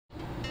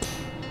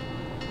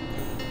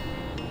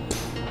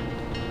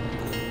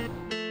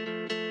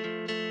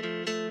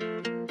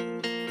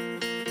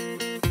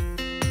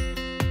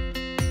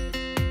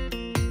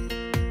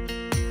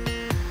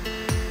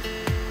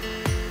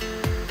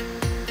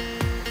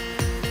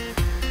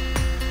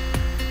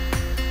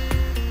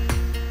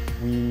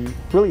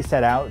really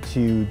set out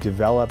to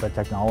develop a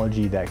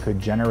technology that could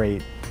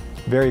generate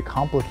very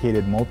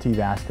complicated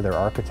multivascular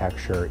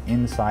architecture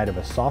inside of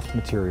a soft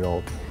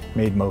material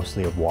made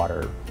mostly of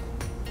water.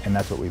 And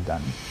that's what we've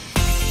done.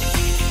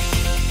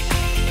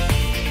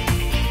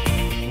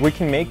 We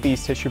can make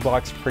these tissue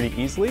blocks pretty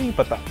easily,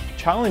 but the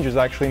challenge is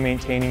actually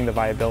maintaining the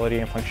viability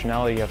and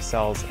functionality of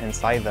cells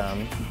inside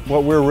them.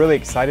 What we're really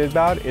excited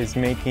about is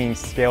making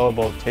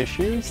scalable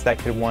tissues that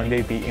could one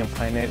day be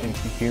implanted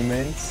into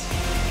humans.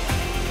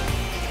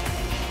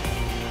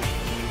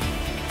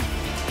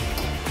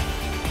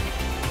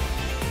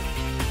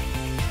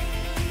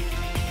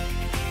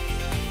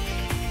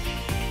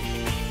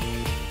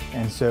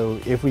 And so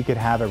if we could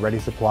have a ready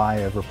supply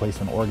of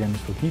replacement organs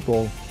for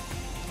people,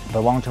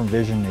 the long-term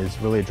vision is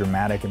really a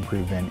dramatic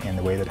improvement in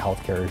the way that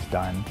healthcare is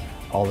done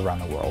all around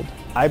the world.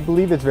 I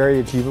believe it's very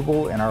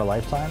achievable in our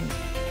lifetime.